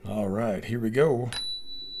Alright, here we go.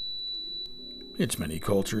 It's many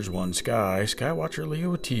cultures, one sky. Skywatcher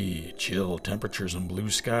Leo T. Chill temperatures and blue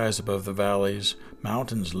skies above the valleys,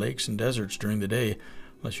 mountains, lakes, and deserts during the day,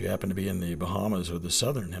 unless you happen to be in the Bahamas or the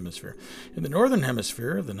southern hemisphere. In the northern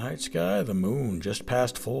hemisphere, the night sky, the moon, just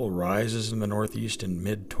past full, rises in the northeast in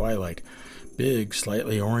mid-twilight. Big,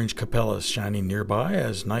 slightly orange Capellas shining nearby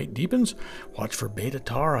as night deepens. Watch for Beta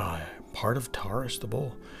Tauri, part of Taurus the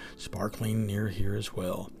Bull, sparkling near here as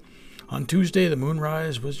well. On Tuesday, the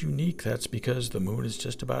moonrise was unique. That's because the moon is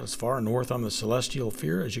just about as far north on the celestial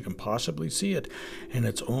sphere as you can possibly see it, and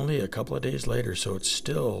it's only a couple of days later, so it's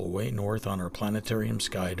still way north on our planetarium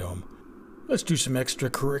sky dome. Let's do some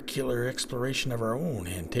extracurricular exploration of our own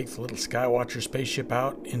and take the little Skywatcher spaceship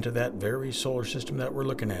out into that very solar system that we're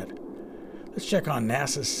looking at. Let's check on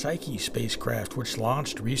NASA's Psyche spacecraft, which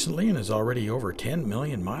launched recently and is already over 10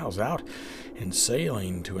 million miles out and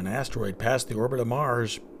sailing to an asteroid past the orbit of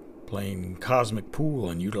Mars, playing cosmic pool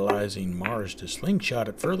and utilizing Mars to slingshot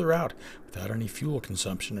it further out without any fuel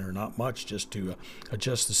consumption, or not much, just to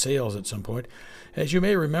adjust the sails at some point. As you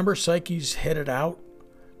may remember, Psyche's headed out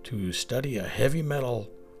to study a heavy metal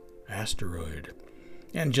asteroid.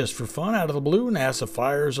 And just for fun, out of the blue, NASA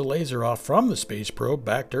fires a laser off from the space probe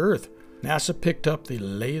back to Earth. NASA picked up the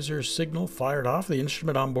laser signal fired off the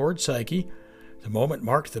instrument on board Psyche. The moment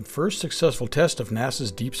marked the first successful test of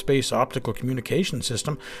NASA's Deep Space Optical Communication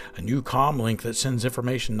System, a new comm link that sends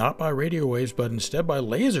information not by radio waves but instead by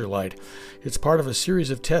laser light. It's part of a series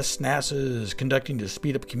of tests NASA is conducting to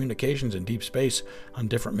speed up communications in deep space on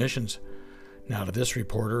different missions. Now to this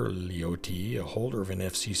reporter, Leo T., a holder of an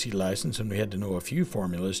FCC license, and we had to know a few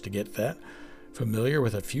formulas to get that, familiar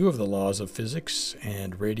with a few of the laws of physics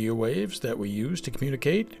and radio waves that we use to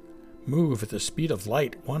communicate, move at the speed of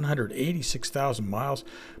light, 186,000 miles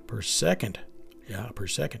per second. Yeah, per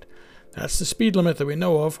second. That's the speed limit that we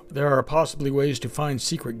know of. There are possibly ways to find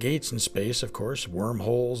secret gates in space, of course,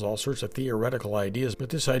 wormholes, all sorts of theoretical ideas, but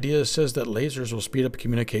this idea says that lasers will speed up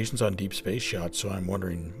communications on deep space shots, so I'm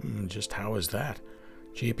wondering, just how is that?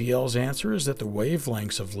 JPL's answer is that the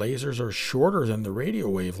wavelengths of lasers are shorter than the radio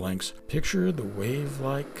wavelengths. Picture the wave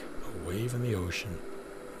like a wave in the ocean.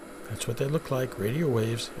 That's what they look like, radio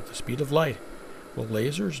waves at the speed of light. Well,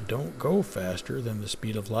 lasers don't go faster than the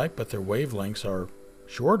speed of light, but their wavelengths are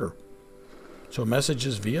shorter. So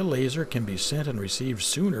messages via laser can be sent and received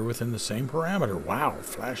sooner within the same parameter. Wow,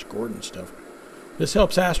 Flash Gordon stuff. This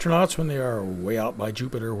helps astronauts when they are way out by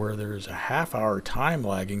Jupiter, where there is a half-hour time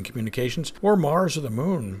lag in communications, or Mars or the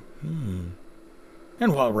Moon.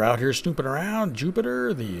 And while we're out here snooping around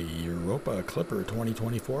Jupiter, the Europa Clipper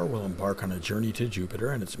 2024 will embark on a journey to Jupiter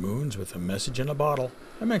and its moons with a message in a bottle.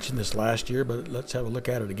 I mentioned this last year, but let's have a look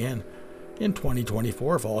at it again. In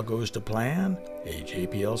 2024, if all goes to plan, a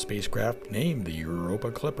JPL spacecraft named the Europa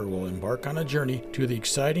Clipper will embark on a journey to the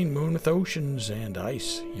exciting moon with oceans and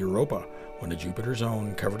ice, Europa, one of Jupiter's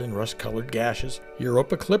own, covered in rust-colored gases.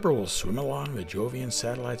 Europa Clipper will swim along the Jovian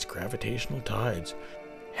satellite's gravitational tides,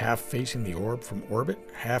 half facing the orb from orbit,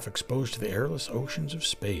 half exposed to the airless oceans of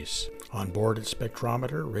space. On board its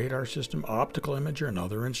spectrometer, radar system, optical imager, and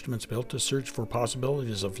other instruments built to search for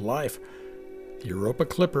possibilities of life, the Europa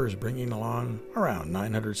Clipper is bringing along around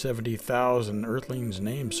 970,000 Earthlings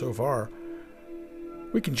named so far.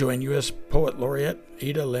 We can join U.S. Poet Laureate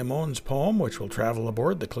Ada Lemon's poem, which will travel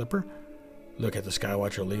aboard the Clipper. Look at the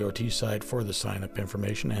Skywatcher Leo T site for the sign-up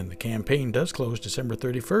information, and the campaign does close December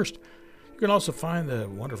 31st. You can also find the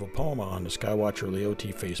wonderful poem on the Skywatcher Leo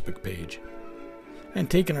T Facebook page. And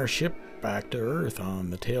taking our ship back to Earth on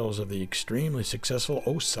the tails of the extremely successful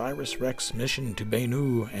OSIRIS-REx mission to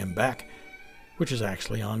Bennu and back, which is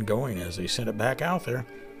actually ongoing as they send it back out there.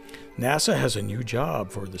 NASA has a new job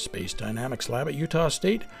for the Space Dynamics Lab at Utah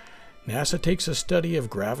State. NASA takes a study of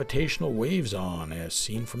gravitational waves on, as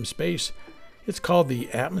seen from space. It's called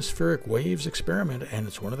the Atmospheric Waves Experiment, and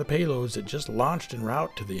it's one of the payloads that just launched en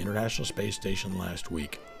route to the International Space Station last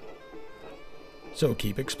week. So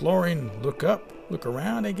keep exploring, look up, look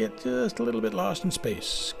around, and get just a little bit lost in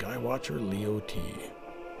space. Skywatcher Leo T.